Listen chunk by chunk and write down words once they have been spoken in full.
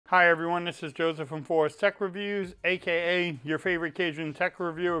Hi everyone, this is Joseph from Forest Tech Reviews, aka your favorite Cajun tech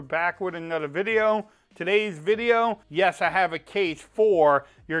reviewer, back with another video. Today's video, yes, I have a case for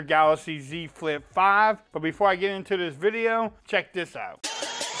your Galaxy Z Flip 5, but before I get into this video, check this out.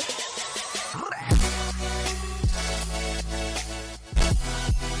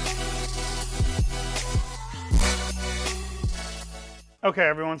 Okay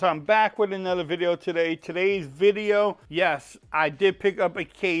everyone, so I'm back with another video today. Today's video, yes, I did pick up a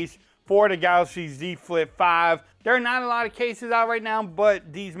case for the Galaxy Z Flip 5. There are not a lot of cases out right now,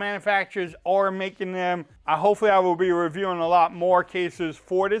 but these manufacturers are making them. Hopefully I will be reviewing a lot more cases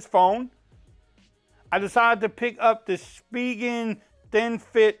for this phone. I decided to pick up the Spigen Thin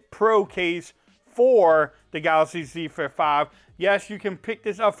Fit Pro case for the Galaxy Z Flip 5. Yes, you can pick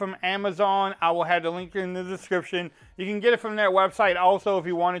this up from Amazon. I will have the link in the description. You can get it from their website also if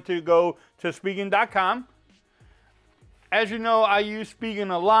you wanted to go to Spigen.com. As you know, I use Spigen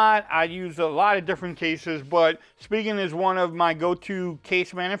a lot. I use a lot of different cases, but Spigen is one of my go-to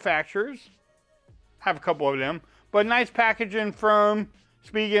case manufacturers. I have a couple of them. But nice packaging from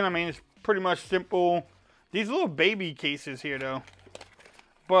Spigen. I mean, it's pretty much simple. These little baby cases here, though.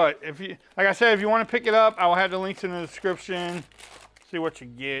 But if you, like I said, if you want to pick it up, I will have the links in the description. See what you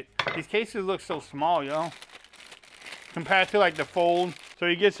get. These cases look so small, yo, compared to like the Fold. So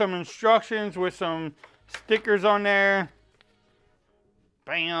you get some instructions with some stickers on there.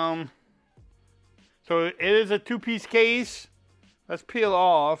 Bam. So it is a two-piece case. Let's peel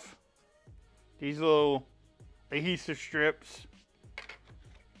off these little adhesive strips.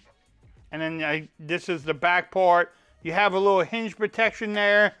 And then this is the back part. You have a little hinge protection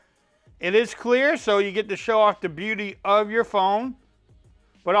there. It is clear, so you get to show off the beauty of your phone.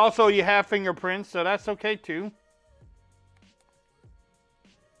 But also you have fingerprints, so that's okay too.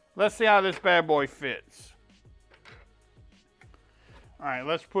 Let's see how this bad boy fits. All right,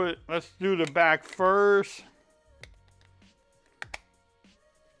 let's do the back first.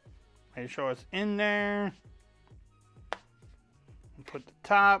 Make sure it's in there. Put the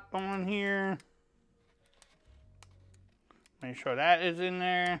top on here. Make sure that is in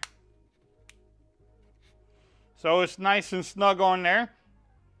there. So it's nice and snug on there.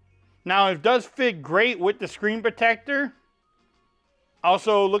 Now it does fit great with the screen protector.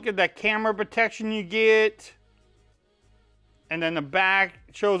 Also look at that camera protection you get. And then the back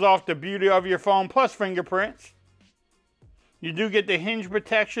shows off the beauty of your phone plus fingerprints. You do get the hinge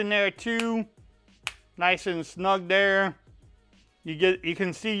protection there too. Nice and snug there. You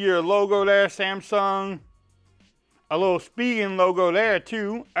can see your logo there, Samsung. A little Spigen logo there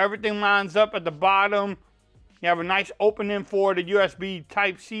too. Everything lines up at the bottom. You have a nice opening for the USB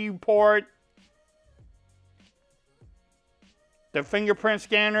Type-C port. The fingerprint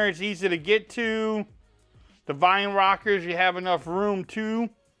scanner is easy to get to. The vine rockers, you have enough room too,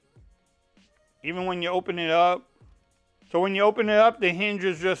 even when you open it up. So when you open it up, the hinge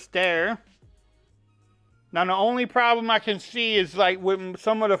is just there. Now the only problem I can see is like with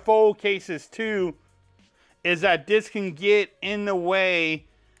some of the Fold cases too, is that this can get in the way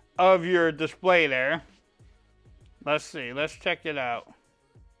of your display there. Let's see, let's check it out.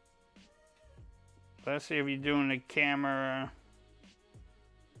 Let's see if you're doing the camera.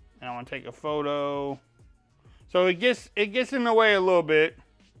 And I want to take a photo. So it gets in the way a little bit,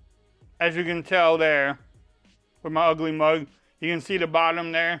 as you can tell there with my ugly mug. You can see the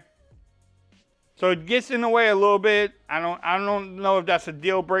bottom there. So it gets in the way a little bit. I don't know if that's a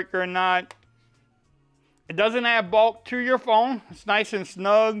deal breaker or not. It doesn't add bulk to your phone. It's nice and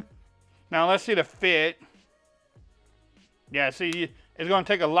snug. Now let's see the fit. Yeah, see, it's going to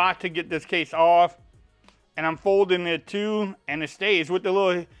take a lot to get this case off. And I'm folding it too, and it stays with the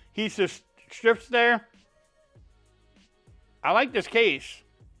little adhesive strips there. I like this case.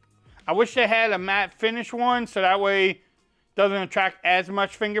 I wish they had a matte finish one, so that way it doesn't attract as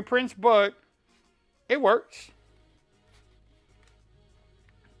much fingerprints, but it works.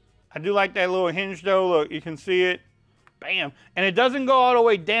 I do like that little hinge though. Look, you can see it. Bam. And it doesn't go all the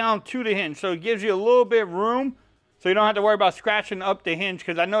way down to the hinge, so it gives you a little bit of room, so you don't have to worry about scratching up the hinge,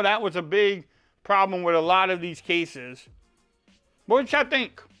 because I know that was a big problem with a lot of these cases. What y'all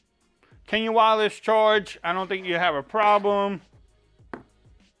think? Can you wireless charge? I don't think you have a problem.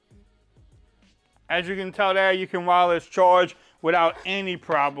 As you can tell there, you can wireless charge without any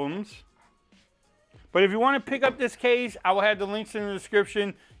problems. But if you want to pick up this case, I will have the links in the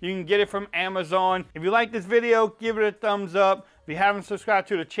description. You can get it from Amazon. If you like this video, give it a thumbs up. If you haven't subscribed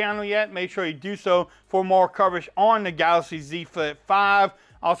to the channel yet, make sure you do so for more coverage on the Galaxy Z Flip 5.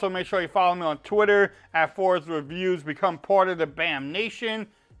 Also, make sure you follow me on Twitter at Forest Reviews. Become part of the BAM Nation.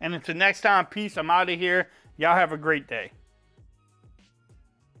 And until next time, peace. I'm out of here. Y'all have a great day.